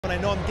And I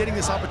know I'm getting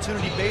this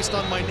opportunity based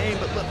on my name,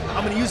 but look,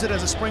 I'm going to use it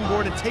as a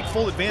springboard and take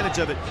full advantage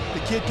of it. The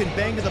kid can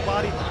bang to the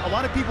body. A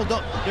lot of people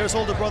don't. There's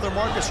older brother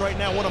Marcos right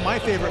now, one of my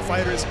favorite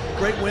fighters.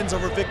 Great wins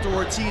over Victor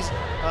Ortiz,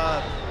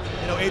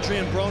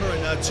 Adrian Broner,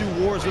 and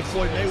 2 wars with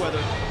Floyd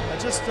Mayweather.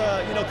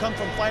 Come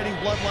from fighting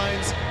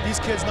bloodlines. These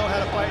kids know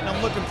how to fight, and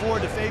I'm looking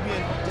forward to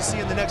Fabian to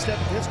seeing the next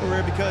step of his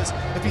career, because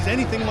if he's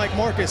anything like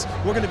Marcos,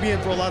 we're going to be in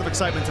for a lot of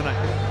excitement tonight.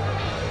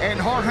 And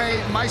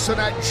Jorge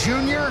Maysonet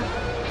Jr.,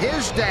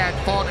 his dad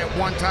fought at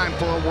one time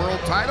for a world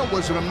title,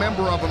 was a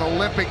member of an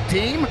Olympic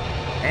team,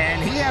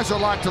 and he has a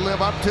lot to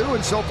live up to,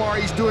 and so far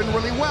he's doing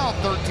really well,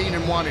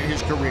 13-1 in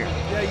his career.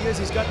 Yeah, he is.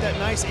 He's got that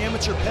nice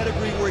amateur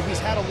pedigree where he's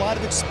had a lot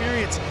of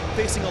experience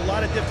facing a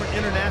lot of different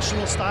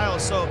international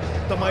styles, so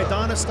the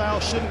Maidana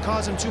style shouldn't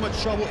cause him too much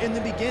trouble in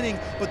the beginning,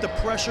 but the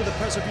pressure, the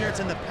perseverance,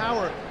 and the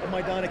power of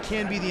Maidana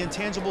can be the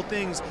intangible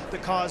things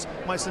that cause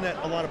Maysonet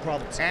a lot of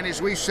problems. And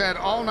as we said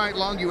all night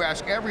long, you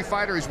ask every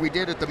fighter, as we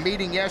did at the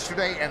meeting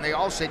yesterday, and they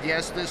all said,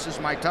 yes, this is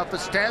my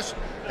toughest test.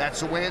 That's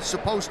the way it's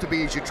supposed to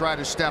be as you try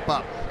to step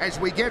up. As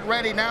we get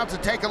ready now to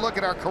take a look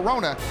at our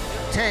Corona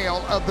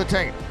tail of the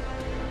tape.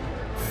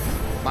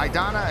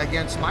 Maidana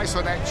against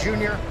Maysonet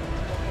Jr.,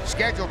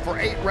 scheduled for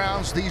 8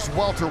 rounds, these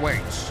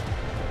welterweights.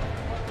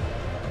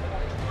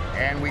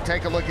 And we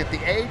take a look at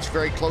the age,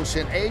 very close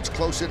in age,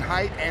 close in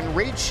height and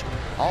reach.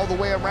 All the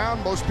way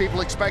around, most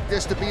people expect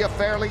this to be a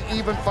fairly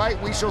even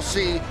fight. We shall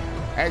see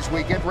as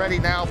we get ready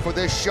now for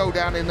this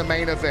showdown in the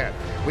main event.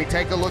 We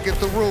take a look at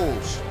the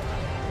rules.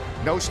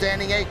 No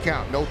standing 8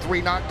 count, no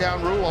 3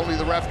 knockdown rule, only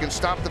the ref can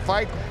stop the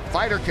fight.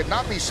 Fighter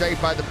cannot be saved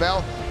by the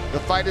bell. The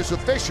fight is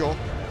official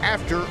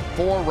after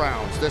 4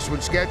 rounds. This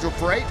one's scheduled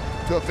for 8.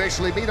 To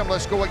officially meet him,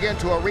 let's go again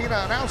to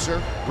arena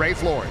announcer Ray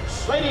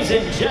Flores. Ladies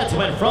and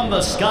gentlemen, from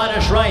the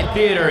Scottish Rite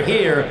Theater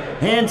here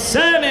in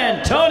San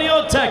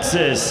Antonio,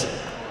 Texas,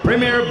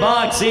 Premier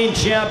Boxing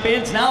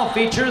Champions now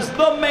features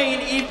the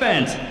main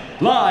event.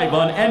 Live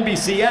on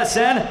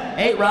NBCSN,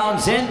 8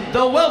 rounds in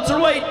the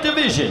welterweight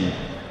division.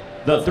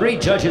 The 3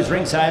 judges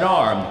ringside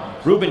are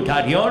Ruben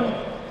Carrion,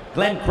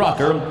 Glenn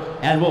Crocker,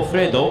 and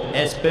Wilfredo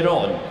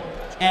Esperon.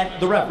 And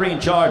the referee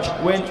in charge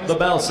when the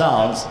bell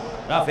sounds,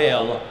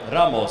 Rafael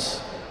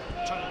Ramos.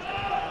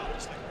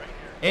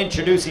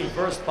 Introducing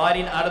first,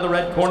 fighting out of the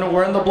red corner,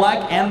 wearing the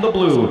black and the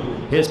blue.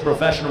 His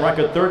professional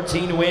record,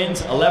 13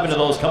 wins, 11 of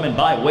those coming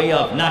by way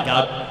of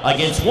knockout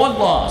against 1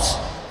 loss.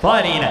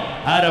 Fighting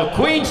out of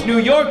Queens, New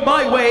York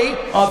by way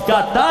of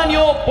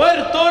Cataño,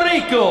 Puerto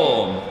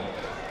Rico.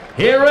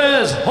 Here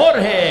is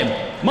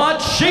Jorge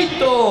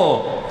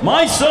Machito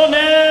Maysonet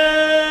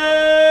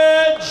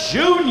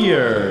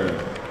Jr.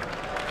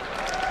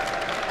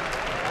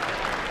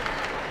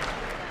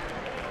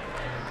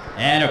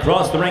 And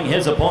across the ring,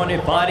 his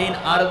opponent fighting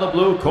out of the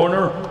blue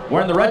corner,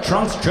 wearing the red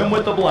trunks trimmed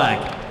with the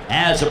black.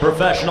 As a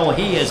professional,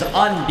 he is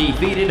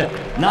undefeated,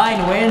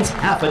 9 wins,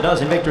 half a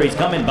dozen victories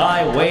coming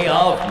by way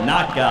of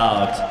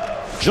knockout.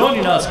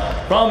 Joining us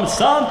from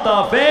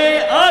Santa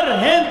Fe,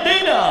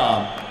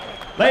 Argentina,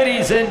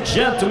 ladies and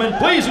gentlemen,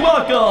 please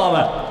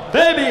welcome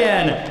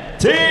Fabian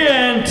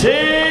TNT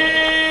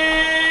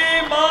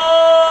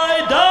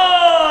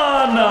Maidana.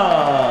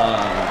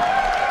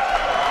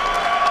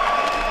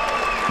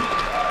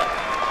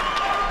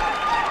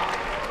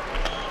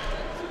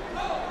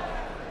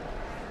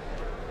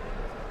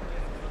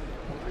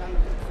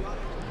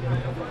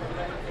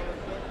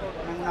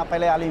 Una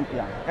pelea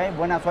limpia, ¿ok?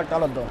 Buena suerte a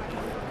los dos.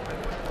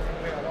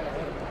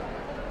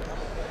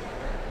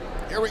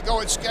 Here we go,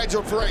 it's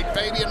scheduled for 8,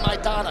 Fabian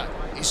Maidana.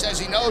 He says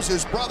he knows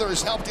his brother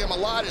has helped him a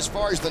lot as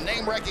far as the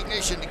name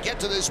recognition to get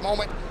to this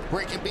moment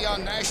where he can be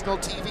on national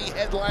TV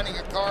headlining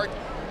a card,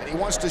 and he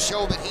wants to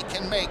show that he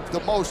can make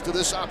the most of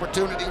this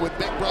opportunity with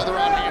Big Brother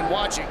on hand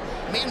watching.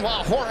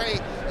 Meanwhile, Jorge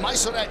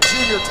Maysonet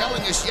Jr.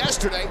 telling us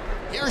yesterday,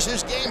 here's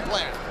his game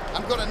plan.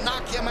 I'm going to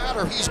knock him out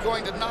or he's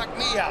going to knock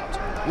me out.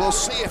 We'll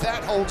see if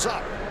that holds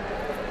up.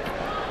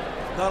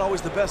 Not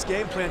always the best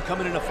game plan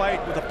coming in a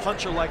fight with a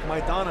puncher like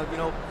Maidana.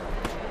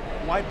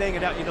 Why bang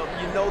it out? You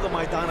know the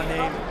Maidana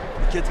name.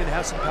 The kid's going to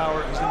have some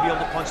power. He's going to be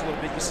able to punch a little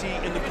bit. You see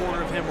in the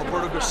corner of him,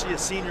 Roberto Garcia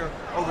Sr.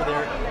 over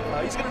there.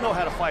 He's going to know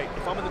how to fight.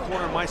 If I'm in the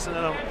corner of Mayson,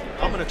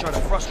 I'm going to try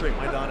to frustrate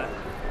Maidana.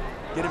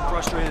 Get him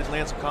frustrated,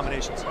 land some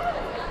combinations.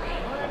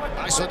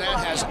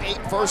 Maysonet has 8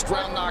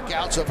 first-round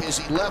knockouts of his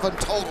 11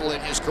 total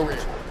in his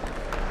career.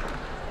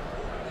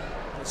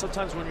 And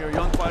sometimes when you're a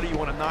young fighter, you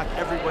want to knock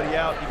everybody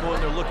out. You go in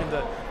there looking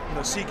to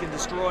seek and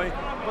destroy.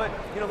 But,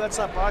 that's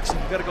not boxing.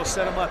 You got to go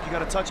set him up. You got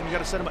to touch him. You got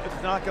to set him up. If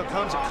the knockout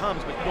comes, it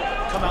comes. But you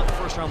don't come out in the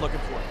first round looking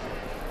for it.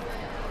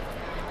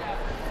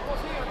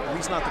 At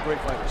least not the great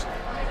fighters.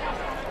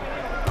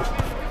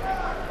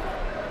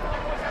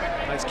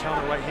 Nice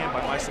counter right hand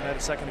by Maysonet a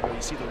second ago.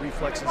 You see the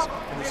reflexes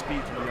and the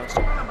speed from the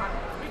youngster.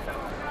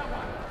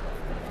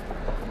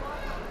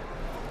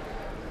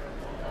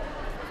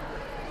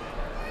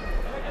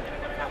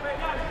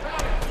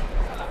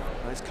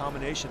 Nice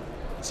combination.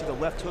 You see the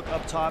left hook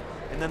up top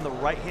and then the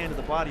right hand to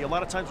the body. A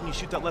lot of times when you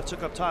shoot that left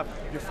hook up top,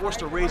 you're forced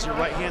to raise your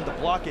right hand to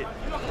block it,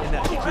 and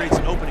that creates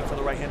an opening for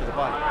the right hand to the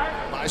body.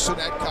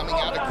 Maysonet coming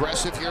out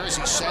aggressive here as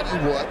he said he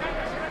would.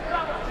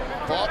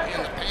 Fought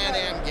in the Pan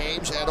Am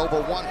Games, had over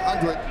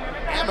 100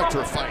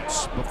 amateur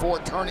fights before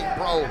turning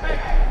pro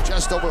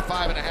just over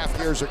 5.5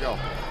 years ago.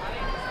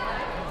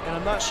 And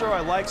I'm not sure I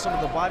like some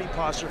of the body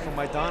posture from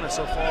Maidana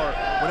so far.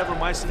 Whenever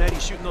Maysonet,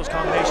 he's shooting those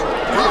combinations.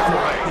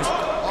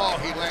 Oh,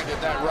 he landed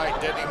that right,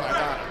 didn't he,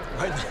 Maidana?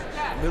 Right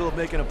in the middle of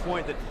making a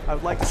point that I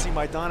would like to see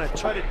Maidana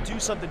try to do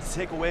something to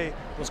take away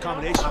those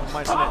combinations from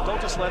Maysonet.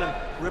 Don't just let him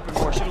rip him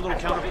more. Shoot a little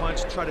counter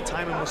punch, try to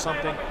time him with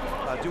something.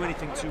 Do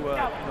anything to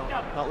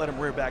not let him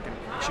rear back and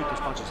shoot those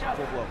punches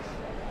full blow.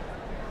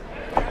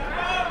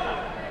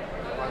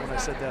 Right when I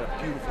said that,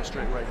 a beautiful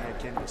straight right hand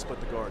can split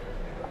the guard.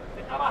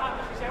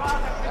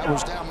 That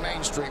was down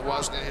Main Street,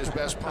 wasn't it? His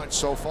best punch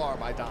so far,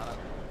 Maidana.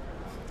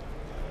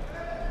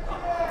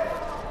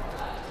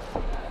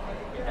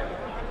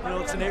 You know,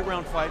 it's an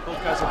 8-round fight.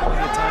 Both guys have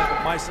plenty of time,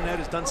 but Maysonet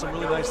has done some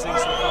really nice things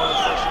so far in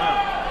the first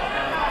round.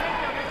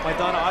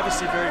 Maidana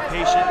obviously very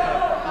patient,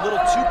 a little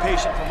too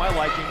patient for my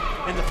liking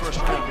in the first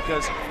round,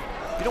 because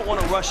you don't want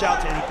to rush out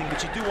to anything,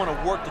 but you do want to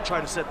work to try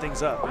to set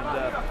things up. And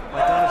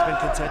Maidana's been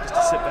content just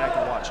to sit back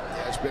and watch.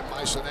 Yeah, it's been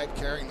Maysonet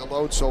carrying the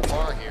load so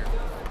far here.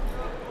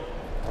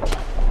 Big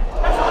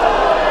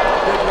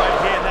right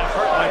hand, that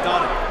hurt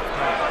Maidana.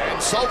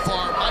 And so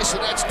far,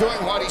 Maysonet's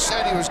doing what he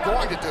said he was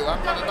going to do.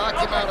 I'm going to knock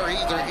him out, or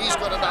either he's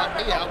going to knock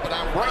me out, but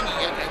I'm bringing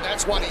it, and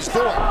that's what he's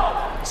doing.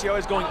 You see how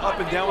he's going up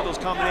and down with those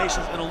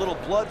combinations, and a little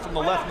blood from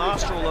the left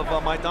nostril of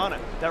Maidana.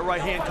 That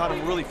right hand caught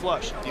him really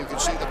flush. You can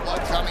see the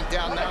blood coming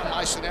down now.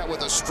 Maysonet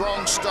with a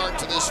strong start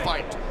to this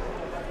fight.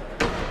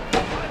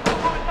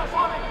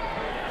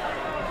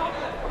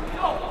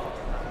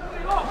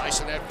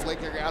 Maysonet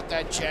flickering out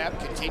that jab,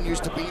 continues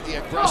to be the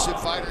aggressive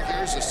fighter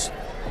here as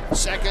the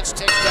seconds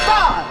tick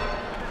down.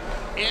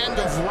 End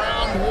of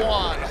round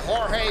one.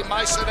 Jorge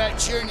Maysonet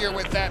Jr.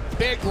 with that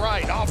big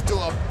right, off to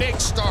a big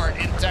start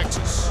in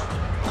Texas.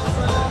 A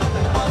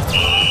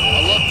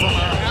look from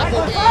our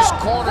Applebee's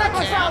corner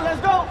cam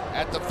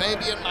at the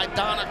Fabian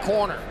Maidana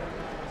corner.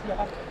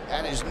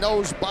 Had his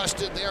nose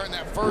busted there in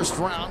that first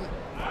round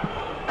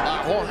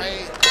by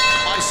Jorge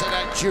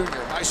Maysonet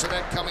Jr.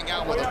 Maysonet coming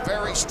out with a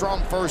very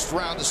strong first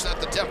round to set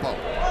the tempo.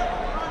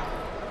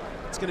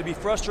 It's going to be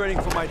frustrating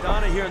for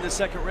Maidana here in the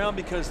second round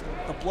because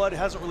the blood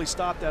hasn't really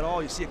stopped at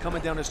all. You see it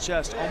coming down his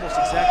chest almost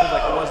exactly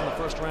like it was in the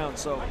first round.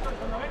 So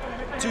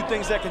two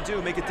things that can do: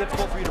 make it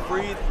difficult for you to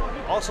breathe.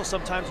 Also,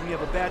 sometimes when you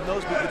have a bad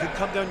nosebleed, it can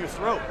come down your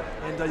throat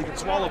and you can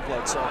swallow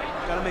blood. So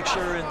got to make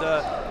sure and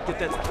get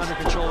that under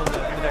control in the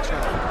next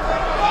round.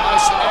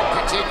 Maysonet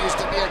continues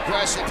to be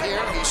aggressive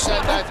here. He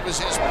said that was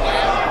his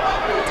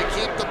plan, to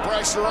keep the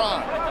pressure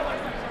on.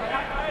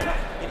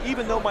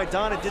 Even though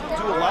Maidana didn't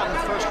do a lot in the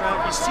first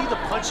round, you see the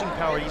punching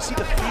power, you see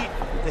the feet,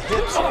 the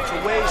hips,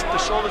 the waist, the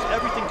shoulders,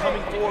 everything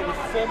coming forward with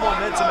full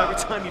momentum every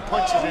time he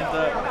punches, and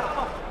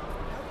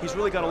he's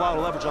really got a lot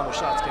of leverage on those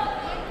shots, Ken.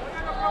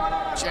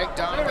 Jake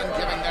Donovan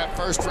giving that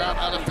first round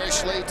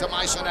unofficially to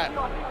Maysonet.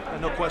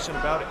 No question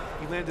about it.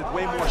 He landed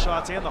way more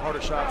shots and the harder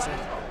shots, and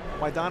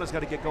Maidana's got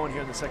to get going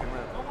here in the second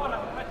round.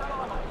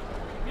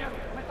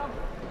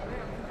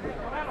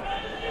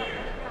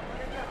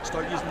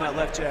 Start using that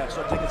left jab,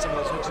 start taking some of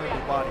those hooks into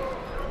the body.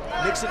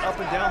 Mix it up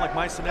and down like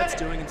Maysonet's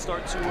doing and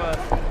start to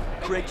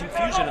create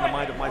confusion in the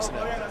mind of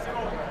Maysonet.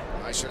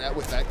 Maysonet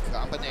with that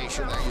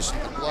combination there. You see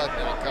the blood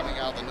now coming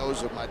out of the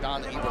nose of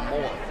Maidana even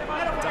more.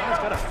 Maidana's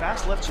got a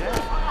fast left jab.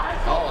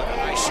 Oh, and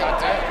a nice shot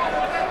there.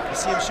 You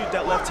see him shoot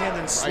that left hand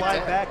and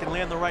slide back and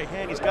land the right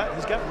hand. He's got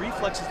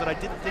reflexes that I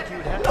didn't think he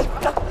would have. Beautiful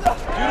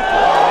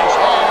combination.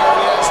 There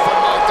he is from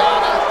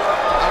Maidana.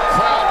 A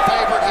crowd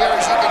favorite here,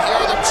 as you can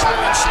hear them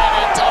cheering San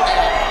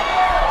Antonio.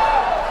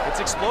 It's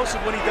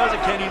explosive when he does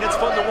it, Kenny, and it's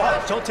fun to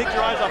watch. Don't take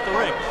your eyes off the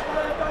ring.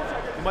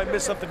 You might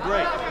miss something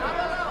great.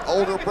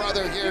 Older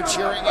brother here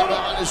cheering him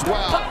on as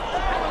well.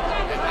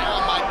 And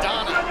now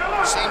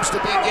Maidana seems to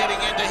be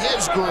getting into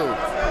his groove.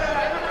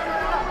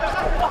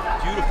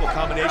 Beautiful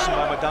combination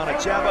by Maidana.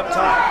 Jab up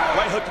top,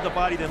 right hook to the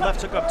body, then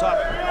left hook up top.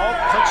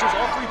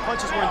 All three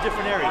punches were in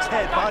different areas.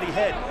 Head, body,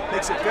 head.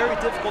 Makes it very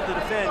difficult to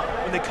defend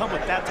when they come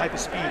with that type of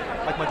speed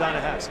like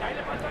Maidana has.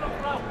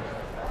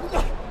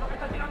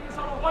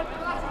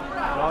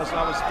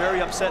 I was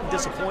very upset and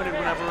disappointed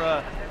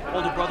whenever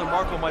older brother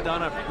Marcos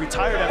Maidana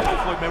retired after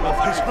Floyd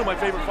Mayweather. He's one of my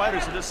favorite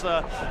fighters, so this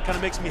kind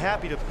of makes me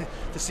happy to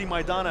see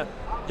Maidana,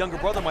 younger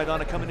brother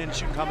Maidana, coming in and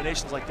shooting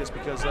combinations like this,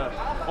 because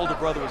older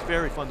brother was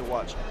very fun to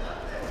watch.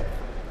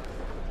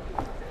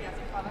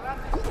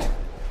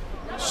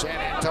 San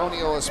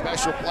Antonio, a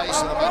special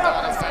place in the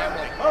Maidana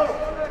family.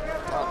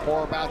 Talk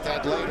more about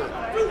that later.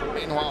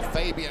 Meanwhile,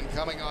 Fabian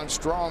coming on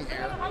strong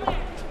here.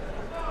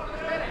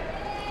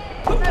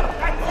 Nice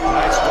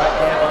right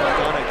hand on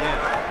Maidana again.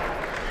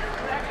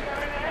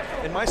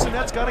 And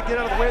Maysonet's got to get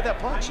out of the way of that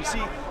punch. You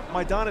see,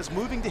 Maidana's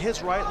moving to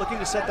his right, looking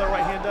to set that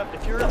right hand up.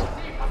 If you're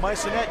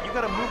Maysonet, you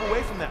got to move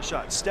away from that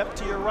shot. Step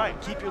to your right.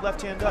 Keep your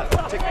left hand up.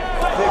 Take a big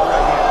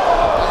right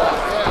hand.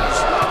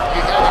 Yes.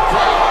 You got a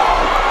great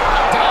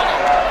Maidana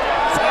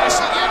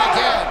flashing in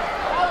again.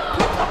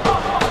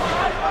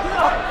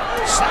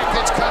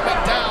 Seconds coming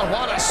down.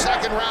 What a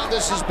second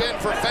this has been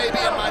for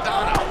Fabian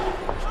Maidana.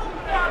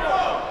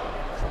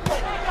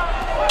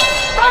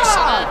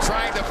 Mayson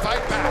trying to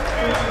fight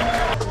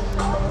back.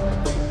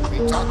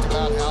 We talked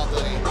about how the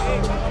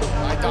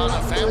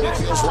Maidana family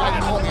feels right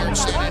at home here in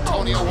San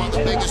Antonio. One of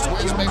the biggest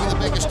wins, maybe the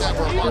biggest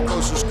ever of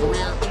Marcos'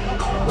 career,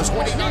 was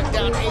when he knocked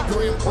down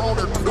Adrian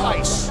Broner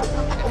twice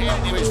and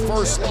handed him his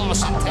first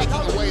loss and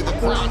taking away the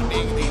crown,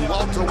 being the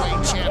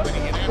welterweight champion.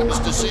 A unanimous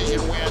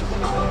decision win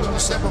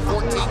December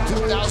 14,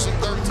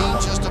 2013,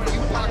 just a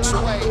few blocks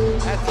away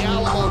at the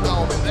Alamo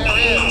Dome. And there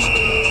is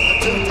the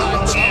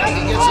two-time champ.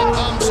 He gets a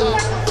thumbs up.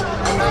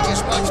 I think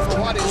as much for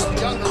what his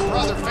younger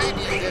brother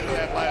Fabian did in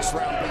that last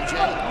round, BJ.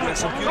 Yeah,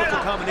 some beautiful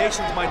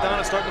combinations.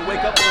 Maidana starting to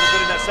wake up a little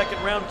bit in that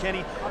second round,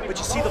 Kenny. But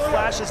you see the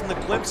flashes and the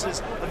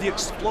glimpses of the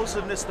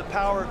explosiveness, the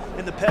power,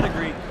 and the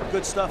pedigree.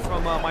 Good stuff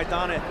from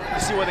Maidana. You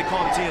see why they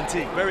call him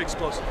TNT. Very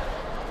explosive.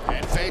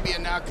 And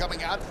Fabian now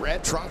coming out,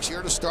 red trunks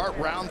here to start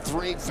round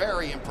 3.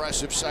 Very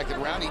impressive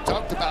second round. He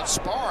talked about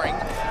sparring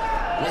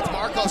with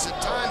Marcos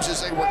at times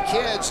as they were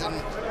kids,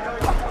 and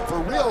for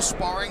real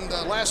sparring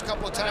the last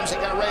couple of times he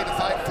got ready to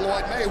fight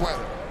Floyd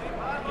Mayweather.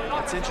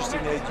 It's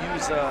interesting they'd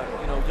use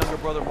younger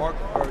brother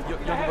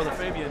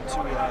Fabian to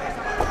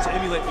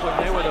emulate Floyd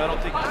Mayweather. I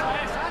don't think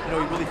he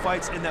really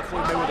fights in that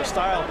Floyd Mayweather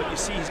style, but you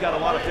see he's got a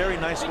lot of very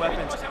nice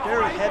weapons,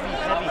 very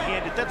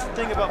heavy-handed. That's the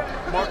thing about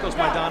Marcos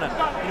Maidana.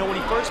 When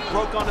he first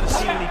broke onto the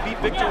scene and he beat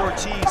Victor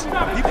Ortiz,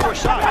 people were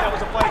shocked. That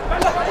was a fight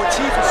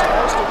Ortiz was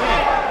supposed to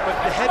win, but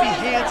the heavy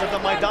hands of the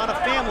Maidana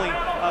family,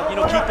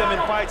 keep them in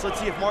fights. Let's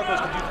see if Marcos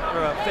can do,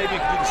 or Fabian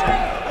can do the same.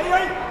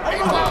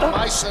 Meanwhile,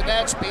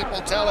 Maysonet's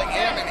people telling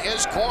him in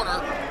his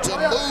corner to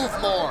move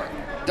more.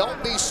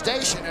 Don't be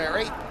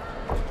stationary.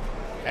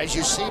 As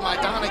you see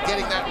Maidana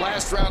getting that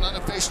last round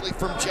unofficially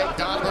from Jake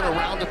Donovan, a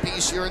round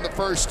apiece here in the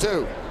first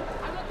 2.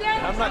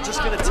 And I'm not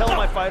just going to tell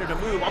my fighter to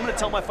move. I'm going to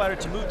tell my fighter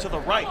to move to the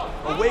right,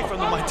 away from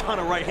the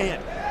Maidana right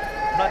hand.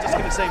 I'm not just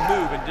going to say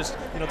move and just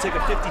take a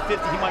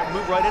 50-50. He might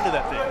move right into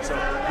that thing, so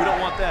we don't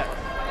want that.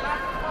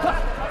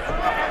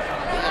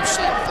 We have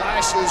seen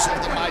flashes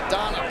of the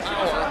Maidana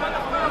power.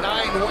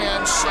 9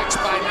 wins, 6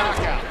 by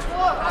knockout.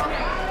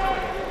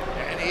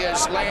 And he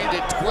has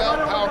landed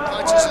 12 power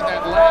punches in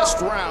that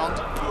last round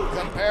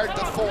compared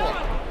to 4.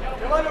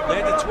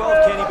 Landed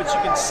 12, Kenny, but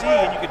you can see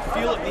and you can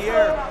feel it in the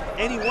air.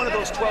 Any one of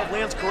those 12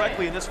 lands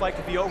correctly, and this fight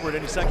could be over at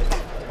any second.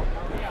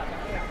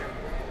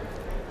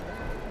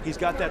 He's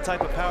got that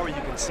type of power, you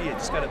can see it.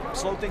 Just got to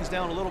slow things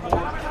down a little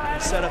more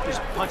and set up his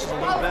punches a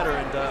little better,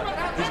 and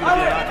he's going to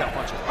be a knockout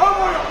puncher.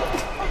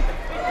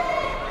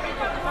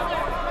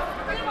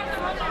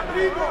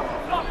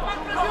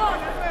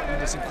 And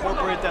just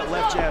incorporate that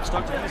left jab,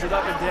 start to use it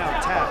up and down,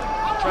 tap.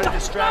 Try to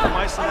distract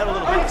Mayson a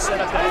little bit and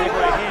set up that big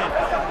right hand.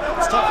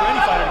 It's tough for any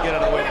fighter to get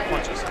out of the way of the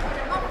punches.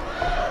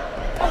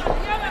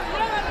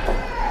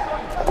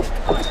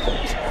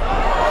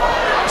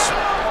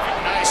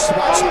 Nice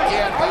once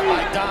again by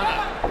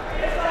Maidana.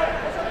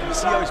 You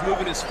see how he's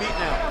moving his feet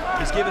now.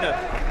 He's giving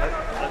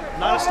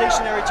not a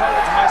stationary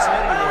target to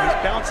Maysonet anymore.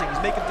 He's bouncing.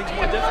 He's making things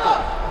more difficult.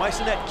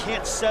 Maysonet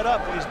can't set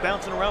up when he's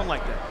bouncing around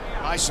like that.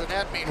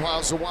 Maysonet, meanwhile,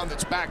 is the one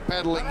that's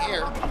backpedaling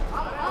here.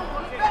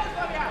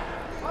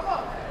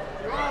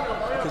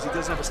 Because he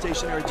doesn't have a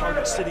stationary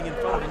target sitting in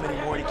front of him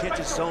anymore. He can't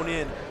just zone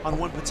in on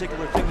one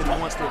particular thing that he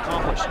wants to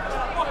accomplish.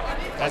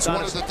 That's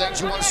one of the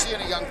things you want to see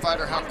in a young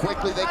fighter, how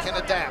quickly they can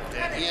adapt,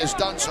 and he has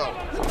done so.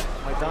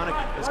 Maidana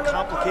is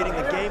complicating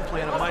the game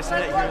plan of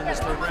Maysonet here in this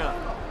 3rd round.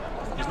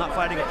 He's not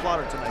fighting a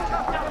plotter tonight.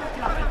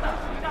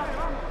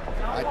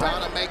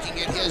 Maidana making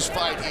it his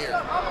fight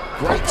here.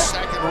 Great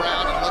second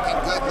round and looking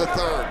good in the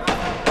 3rd.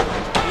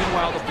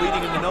 Meanwhile, the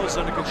bleeding in the nose is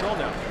under control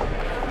now.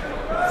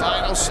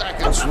 Final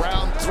seconds,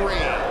 round 3.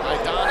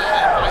 Maidana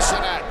and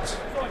Maysonet.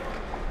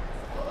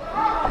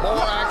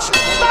 More action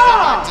when we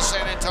come back to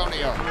San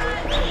Antonio.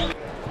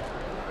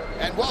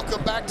 And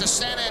welcome back to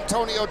San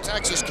Antonio,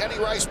 Texas. Kenny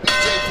Rice,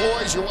 BJ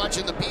Flores. You're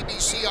watching the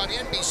PBC on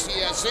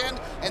NBCSN.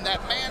 And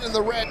that man in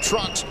the red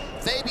trunks,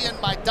 Fabian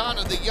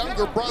Maidana, the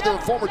younger brother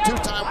of former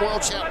 2-time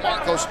world champ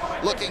Marcos,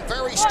 looking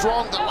very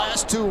strong the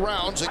last 2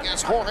 rounds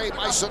against Jorge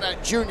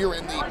Maysonet Jr.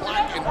 in the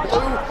black and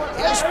blue.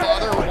 His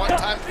father, a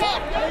one-time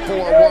fought for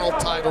a world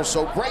title.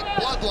 So great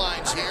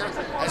bloodlines here,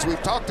 as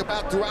we've talked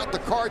about throughout the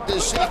card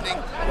this evening.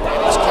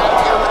 And he's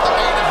kept here with the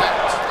main event.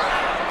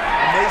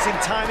 Amazing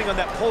timing on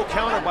that pull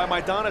counter by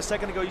Maidana a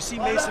second ago. You see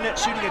Maysonet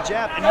shooting a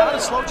jab, and not a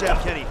slow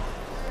jab, Kenny.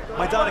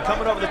 Maidana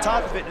coming over the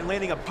top of it and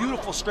landing a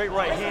beautiful straight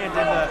right hand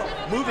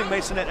and moving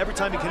Maysonet every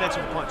time he connects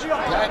with a punch.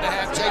 Glad to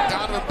have Jake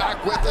Donovan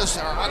back with us,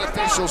 our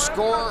unofficial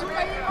scorer.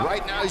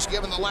 Right now he's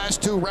given the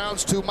last 2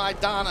 rounds to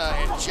Maidana,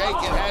 and Jake,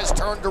 it has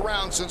turned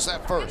around since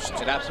that first.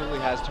 It absolutely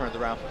has turned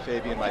around for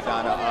Fabian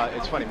Maidana.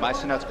 It's funny,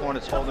 Maysonet's corner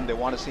told him they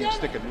want to see him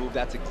stick and move.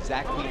 That's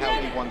exactly how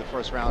he won the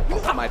first round.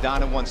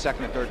 Maidana won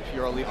 2nd and 3rd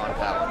purely on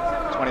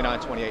power.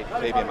 29-28,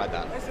 Fabian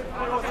Maidana.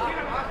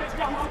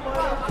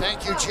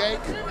 Thank you, Jake.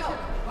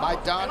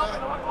 Maidana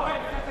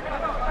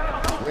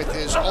with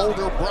his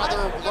older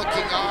brother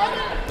looking on.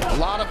 A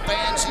lot of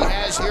fans he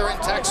has here in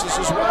Texas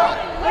as well.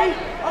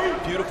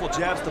 Beautiful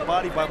jabs to the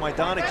body by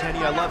Maidana, Kenny.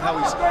 I love how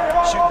he's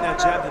shooting that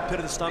jab to the pit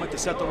of the stomach to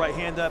set the right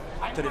hand up,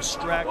 to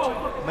distract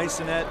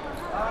Maysonet.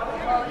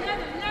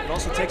 It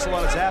also takes a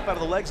lot of zap out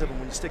of the legs of him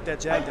when you stick that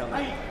jab down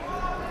there.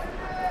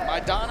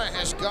 Maidana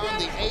has gone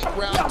the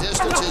 8-round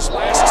distance his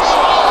last 2. Oh,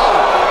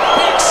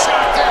 big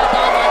shot there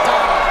by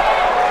Maidana.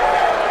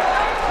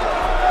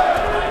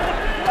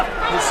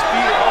 His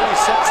speed always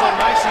sets so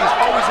nicely. He's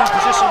always in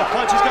position to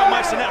punch. He's got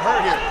Maysonet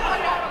hurt here.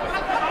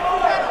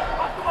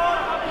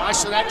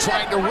 Maysonet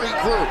trying to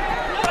regroup.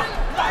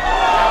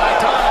 And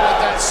Maidana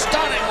with that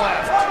stunning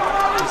left.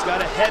 He's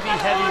got a heavy,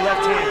 heavy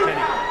left hand,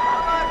 Kenny.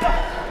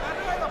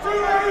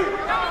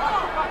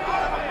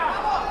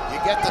 You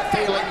get the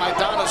feeling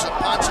Maidana's a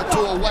punch or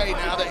two away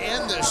now to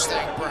end this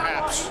thing,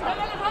 perhaps.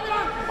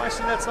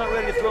 Maysonet's not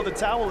ready to throw the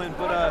towel in,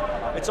 but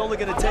it's only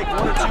going to take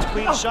 1 or 2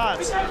 clean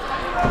shots. No.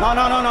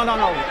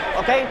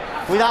 Okay?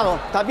 Cuidado.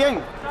 ¿Está bien?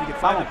 You can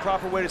find the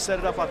proper way to set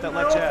it up off that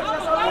left jab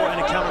or in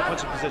a counter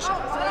punching position.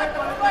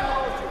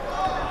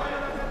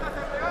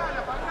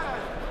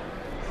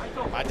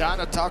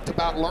 Maidana talked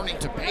about learning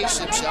to pace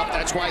himself.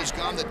 That's why he's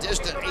gone the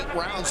distant 8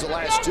 rounds the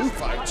last 2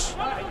 fights.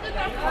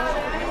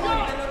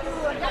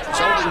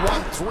 He's only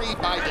won 3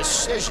 by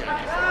decision.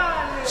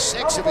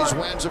 6 of his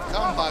wins have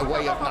come by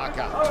way of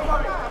knockout.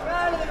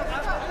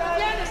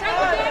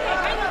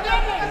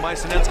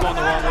 Maysonet's going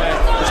the wrong way.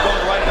 He's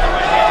going right to the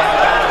right hand of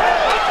Maidana.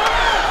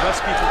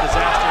 Recipe for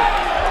disaster.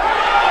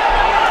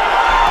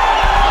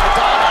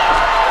 Maidana.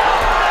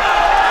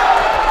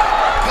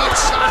 Good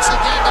shots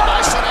again to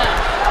Maysonet.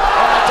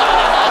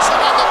 Maidana has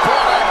him in the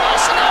corner.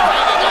 Maysonet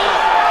hanging on.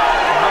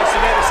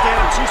 Maysonet is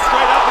standing too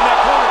straight up in that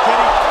corner,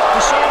 Kenny.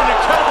 He's showing an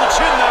incredible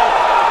chin, though.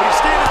 But he's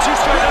standing too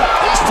straight up.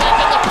 He's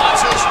taking the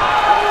punches.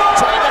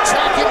 Trying to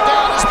track him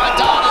down as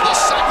Maidana. The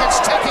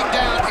seconds ticking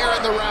down here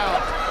in the round.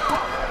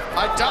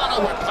 Maidana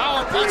with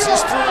power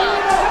punches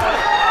throughout.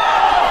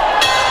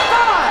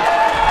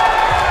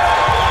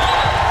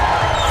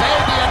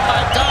 Fabian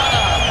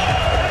Maidana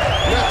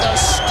with a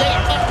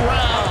statement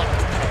round.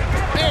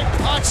 Big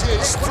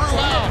punches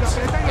throughout,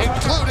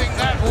 including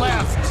that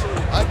left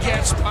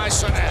against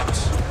Maysonet.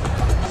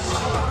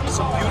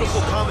 Some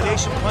beautiful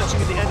combination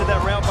punching at the end of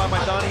that round by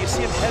Maidana. You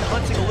see him head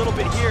hunting a little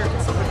bit here,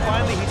 but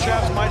finally he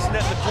traps Maysonet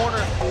in the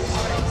corner.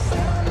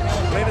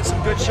 Landed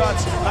some good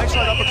shots. Nice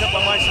right uppercut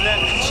by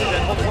Maysonet.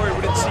 That whole flurry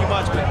we didn't see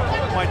much, but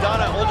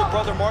Maidana, older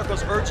brother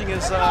Marcos, urging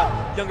his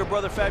younger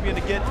brother Fabian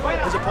to get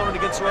his opponent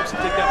against the ropes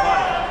and take that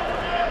body.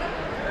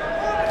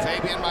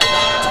 Fabian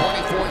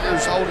Maidana, 24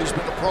 years old. He's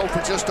been a pro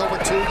for just over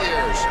 2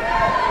 years.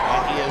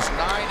 And he is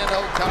 9-0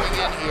 coming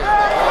in here.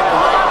 The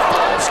round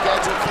 5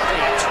 scheduled for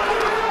 8.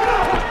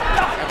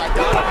 And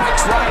Maidana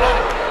picks right up,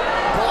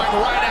 going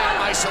right at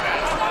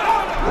Maysonet.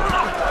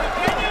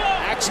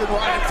 Action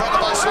right in front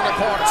of us in the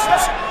corners.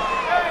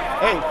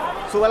 Hey,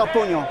 sube los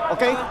puños,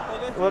 okay?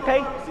 Okay?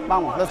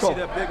 Vamos, let's go. See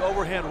that big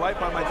overhand right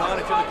by Maidana.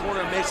 If you're in the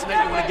corner of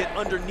Maysonet, you want to get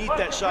underneath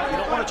that shot. You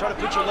don't want to try to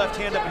put your left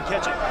hand up and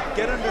catch it.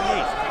 Get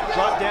underneath,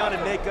 drop down,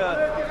 and make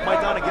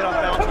Maidana get off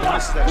balance when he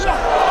misses that shot.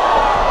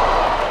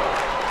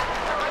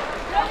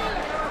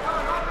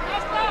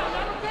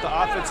 The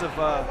offense of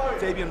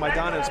Fabian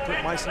Maidana has put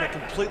Maysonet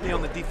completely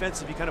on the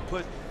defensive. He kind of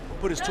put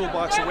his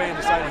toolbox away and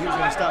decided he was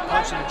going to stop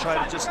punching and try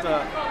to just figure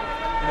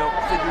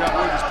out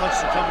where these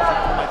punches are coming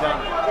from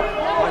Maidana.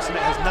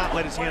 Maysonet has not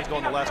let his hands go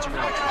in the last 2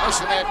 rounds.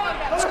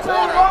 Maysonet's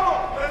corner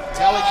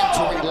telling him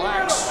to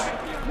relax.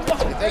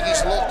 I think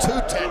he's a little too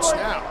tense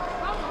now.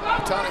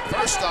 Telling him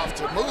first off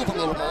to move a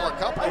little more a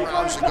couple of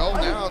rounds ago.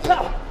 Now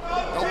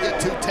don't get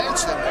too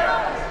tense in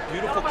there.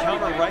 Beautiful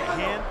counter right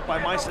hand by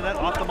Maysonet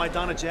off the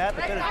Maidana jab,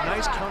 but then a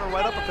nice counter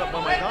right uppercut by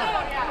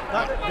Maidana.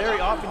 Not very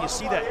often you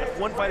see that. If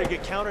one fighter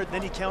get countered,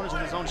 then he counters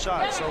with his own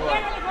shot. So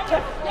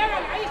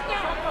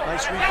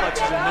nice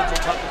reflexes and mental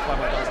toughness by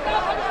Maidana.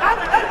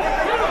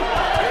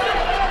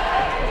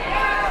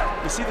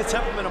 You see the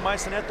temperament of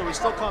Maysonet, though. He's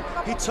still calm.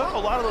 He took a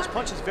lot of those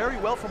punches very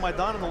well from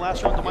Maidana in the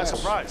last round, to my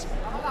surprise.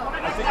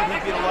 I figured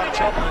he'd be in a lot of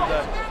trouble,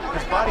 and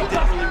his body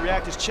didn't really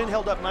react. His chin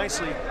held up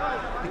nicely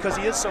because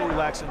he is so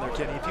relaxed in there,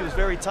 Kenny. If he was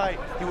very tight,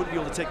 he wouldn't be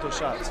able to take those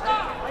shots.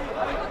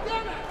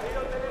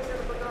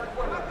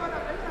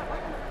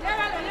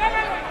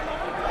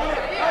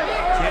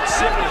 Can't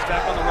sit when he's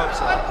back on the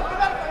ropes.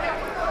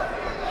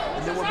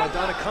 And then when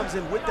Maidana comes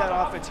in with that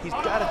offense, he's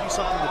got to do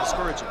something to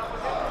discourage him.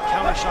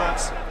 Counter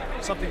shots,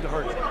 something to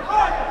hurt him.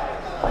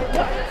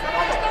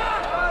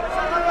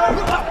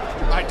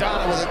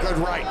 Maidana with a good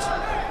right.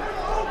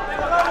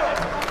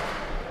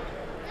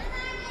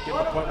 Getting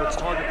to the point where it's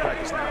target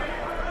practice now.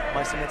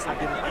 Maysonet's not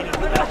getting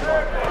anything back at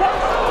all.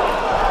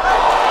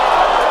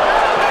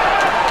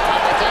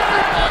 With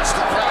every punch,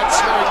 the crowd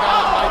cheering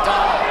on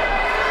Maidana.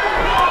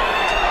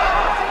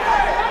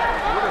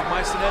 I wonder if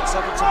Maysonet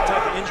suffered some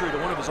type of injury to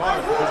one of his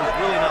arms because he's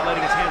really not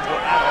letting his hands go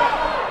at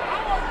all.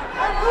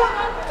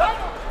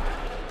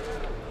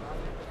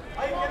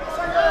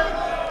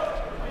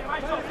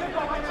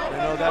 I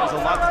know that has a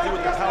lot to do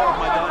with the power of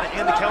Maidana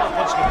and the counter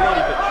punching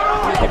ability, but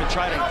he didn't even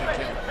try anything,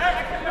 Kenny.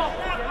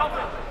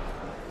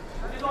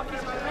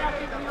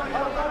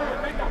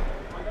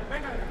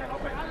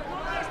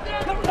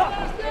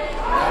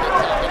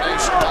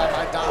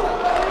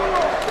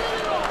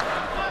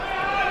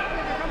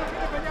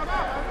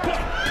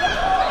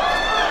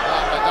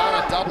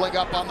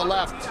 up on the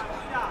left.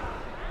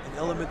 An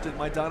element that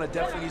Maidana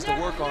definitely needs to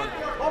work on.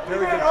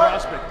 Very good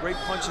prospect, great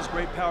punches,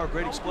 great power,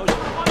 great explosion.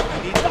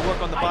 He needs to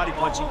work on the body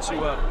punching to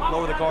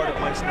lower the guard of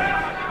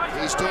Maysonet.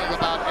 He's doing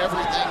about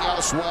everything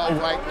else well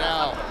right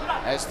now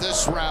as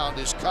this round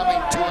is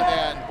coming to an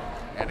end.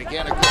 And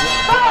again, a good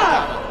round for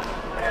Maidana.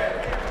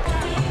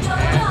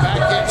 And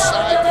back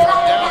inside from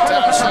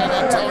downtown San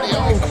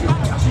Antonio,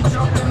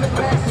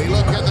 we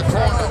look in the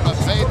corner of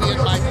Fabian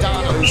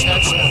Maidana, who's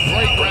had some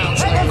great rounds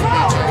lately,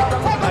 BJ.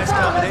 Nice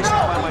combination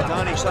by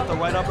Maidana. He shot the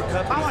right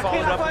uppercut, but he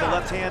followed up with the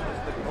left hand,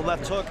 the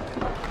left hook,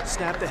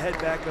 snapped the head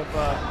back of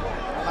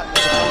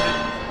his opponent.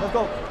 Let's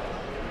go.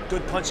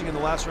 Good punching in the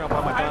last round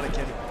by Maidana,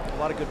 Kenny. A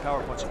lot of good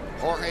power punching.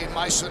 Jorge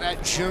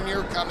Maysonet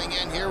Jr. coming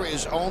in here,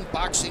 his own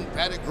boxing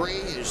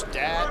pedigree. His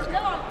dad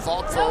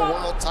fought for a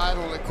world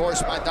title, and of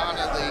course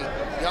Maidana, the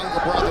younger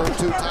brother of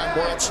two-time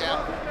world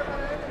champ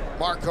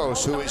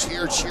Marcos, who is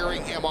here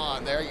cheering him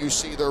on. There you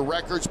see their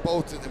records,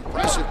 both with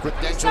impressive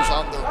credentials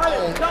on their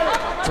own,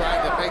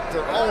 trying to make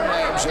their own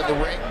names in the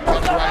ring.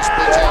 Kenny Rice,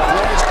 BJ,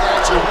 always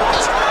glad you're with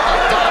us.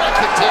 Maidana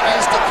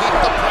continues to keep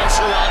the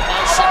pressure on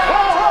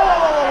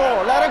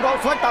Maysonet. Let it go,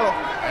 suéltalo.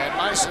 And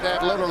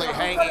Maysonet literally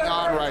hanging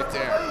on right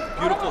there.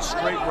 Beautiful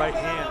straight right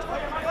hand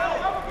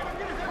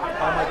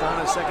by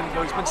Maidana a second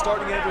ago. He's been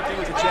starting everything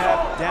with a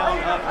jab, down,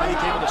 up, and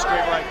he came with a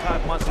straight right,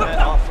 caught Maysonet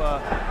off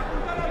guard.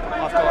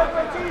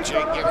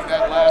 Jake giving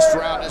that last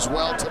round as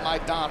well to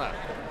Maidana.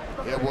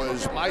 It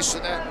was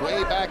Maysonet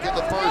way back in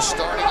the first,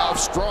 starting off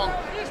strong.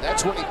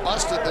 That's when he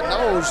busted the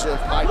nose of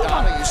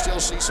Maidana. You still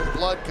see some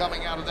blood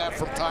coming out of that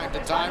from time to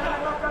time,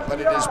 but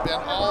it has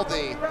been all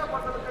the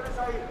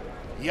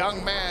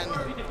young man,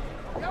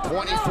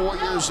 24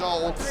 years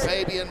old,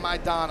 Fabian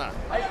Maidana,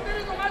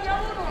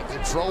 in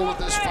control of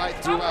this fight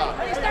throughout.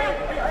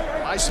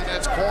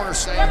 Maysonet's corner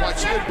saying what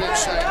you've been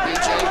saying,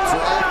 BJ,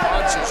 throw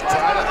punches,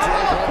 try to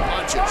throw more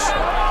punches.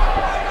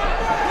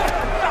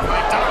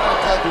 Maidana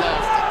good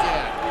left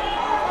again.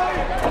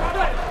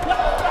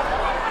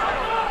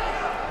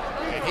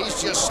 And he's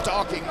just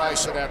stalking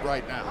Maysonet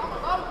right now.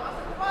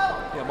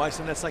 Yeah,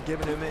 Maysonet's not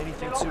giving him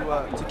anything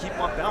to keep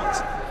him off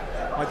balance.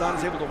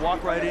 Maidana's able to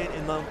walk right in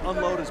and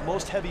unload his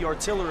most heavy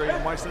artillery,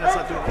 and Maysonet's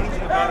not doing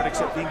anything about it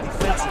except being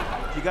defensive.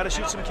 You got to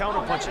shoot some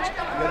counter punches. You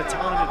got to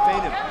taunt him and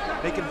feint him.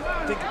 Make him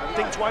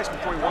think twice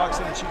before he walks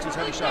in and shoots his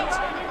heavy shots.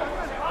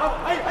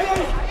 I'd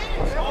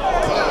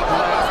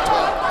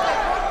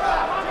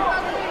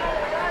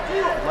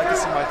like to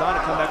see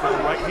Maidana come back with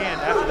the right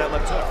hand after that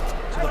left hook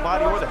to the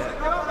body or the head.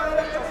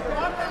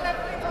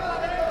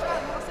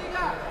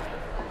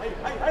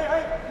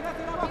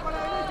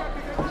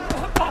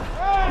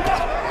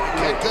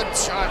 Good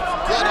shot,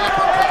 good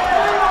uppercut.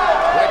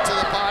 Right to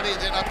the body,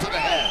 then up to the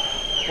head.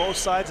 Both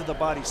sides of the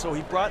body, so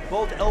he brought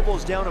both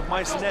elbows down of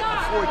Maysonet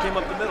before he came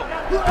up the middle.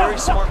 Very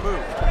smart move,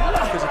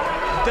 because you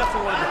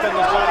definitely want to defend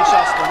those body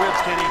shots to the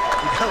ribs, Kenny.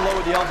 You got to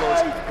lower the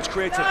elbows, which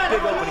creates a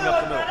big opening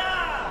up the middle.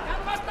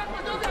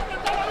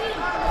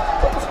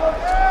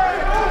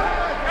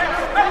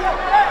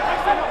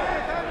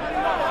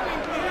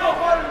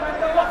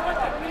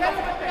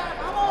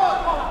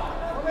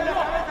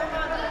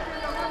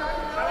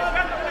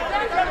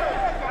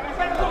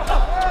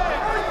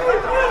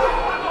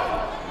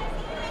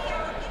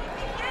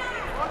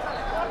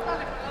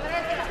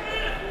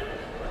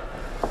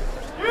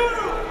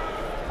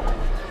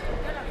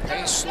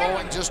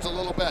 Slowing just a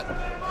little bit.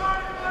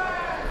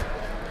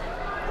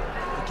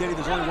 Kenny,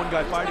 there's only one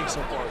guy fighting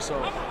so far,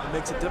 so it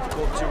makes it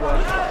difficult to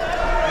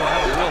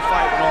have a real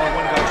fight when only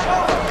one guy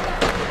shot.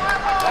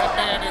 That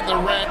man in the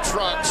red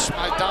trunks,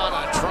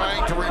 Maidana,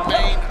 trying to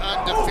remain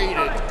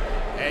undefeated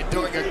and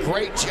doing a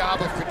great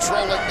job of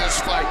controlling this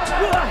fight.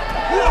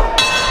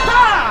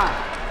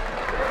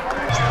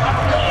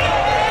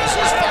 Is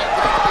this fight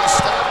going to be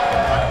stopped?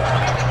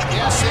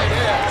 Yes, it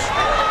is.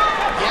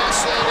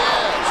 Yes, it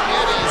is.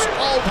 It is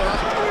over.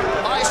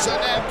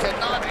 Maysonet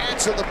cannot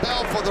answer the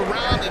bell for the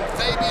round, and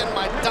Fabian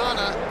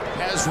Maidana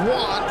has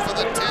won for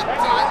the 10th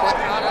time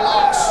without a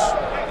loss.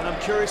 And I'm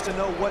curious to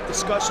know what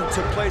discussion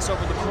took place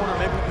over the corner.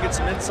 Maybe we can get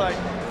some insight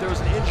if there was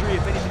an injury,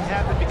 if anything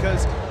happened,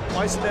 because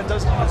Maysonet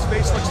doesn't, his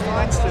face looks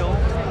fine still.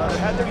 There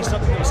had to be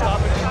something that was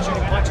stopping him from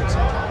shooting punches.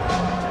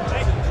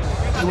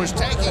 He was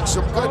taking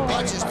some good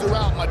punches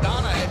throughout.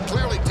 Maidana had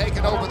clearly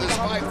taken over this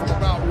fight from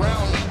about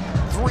round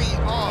 3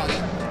 on.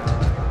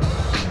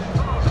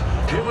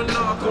 And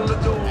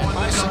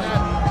Maysonet,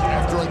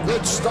 after a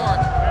good start,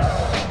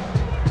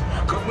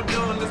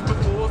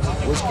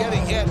 was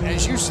getting hit.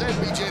 As you said,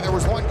 BJ, there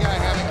was one guy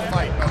having a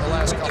fight by the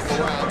last couple of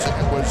rounds, and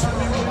it was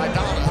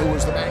Maidana who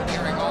was the man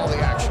carrying all the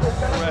action.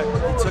 Correct.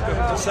 He took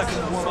a second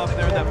to warm up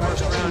there in that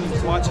first round. He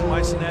was watching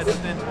Maysonet,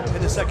 and then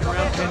in the second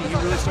round, Kenny, he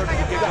really started to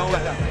get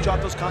going,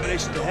 dropped those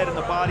combinations, the head and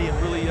the body, and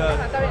really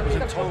was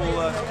in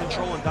total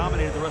control and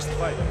dominated the rest of the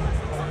fight.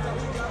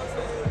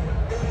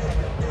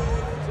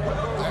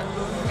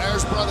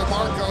 There's brother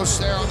Marcos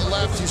there on the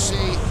left, you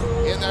see,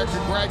 in there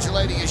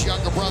congratulating his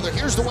younger brother.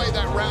 Here's the way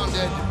that round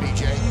ended,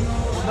 BJ.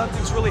 Well,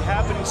 nothing's really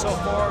happening so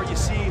far. You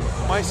see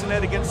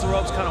Maysonet against the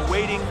ropes, kind of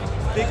waiting,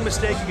 big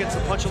mistake against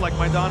a puncher like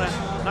Maidana.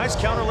 Nice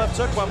counter left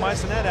hook by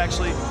Maysonet,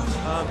 actually.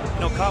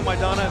 Caught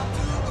Maidana.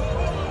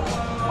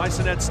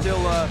 Maysonet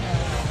still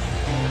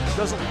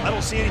doesn't, I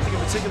don't see anything in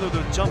particular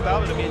to jump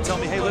out at me and tell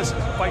me, hey, listen,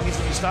 the fight needs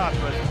to be stopped.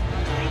 But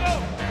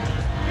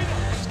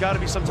there's got to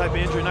be some type of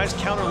injury. Nice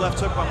counter left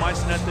hook by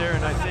Maysonet there,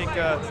 and I think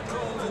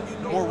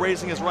more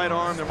raising his right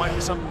arm. There might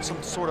be some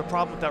sort of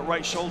problem with that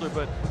right shoulder,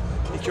 but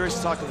I'd be curious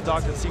to talk to the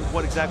doctor and see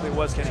what exactly it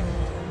was, Kenny.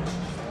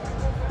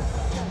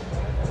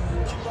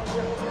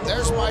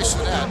 There's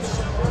Maysonet,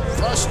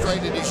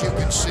 frustrated as you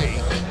can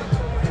see.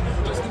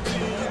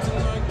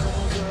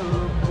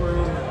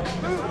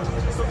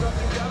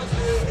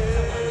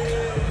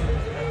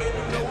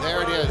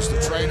 There it is, the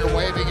trainer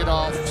waving it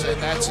off, saying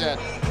that's it.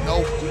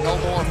 No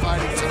more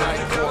fighting tonight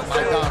for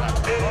Maidana.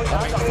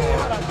 Coming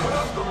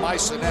for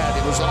Maysonet.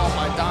 It was all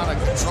Maidana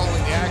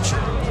controlling the action.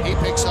 He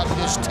picks up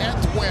his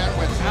 10th win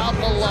without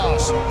a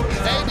loss.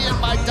 Fabian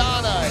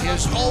Maidana,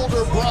 his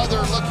older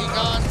brother, looking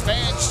on,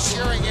 fans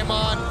cheering him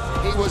on.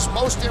 He was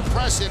most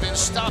impressive in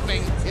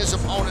stopping his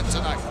opponent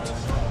tonight.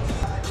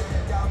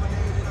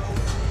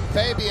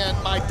 Fabian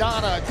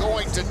Maidana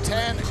going to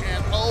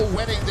 10-0,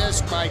 winning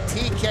this by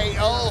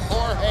TKO.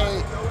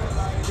 Jorge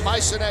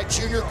Maysonet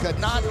Jr. could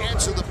not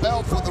answer the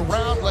bell for the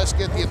round. Let's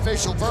get the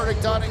official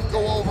verdict on and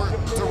go over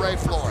to Ray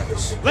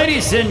Flores.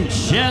 Ladies and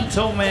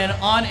gentlemen,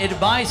 on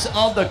advice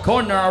of the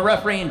corner, our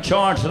referee in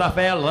charge,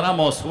 Rafael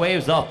Ramos,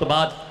 waves off the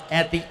bout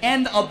at the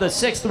end of the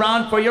 6th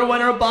round for your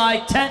winner by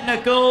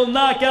technical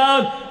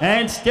knockout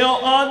and still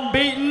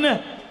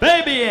unbeaten,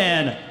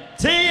 Fabian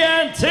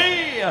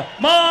TNT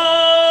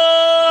Maidana.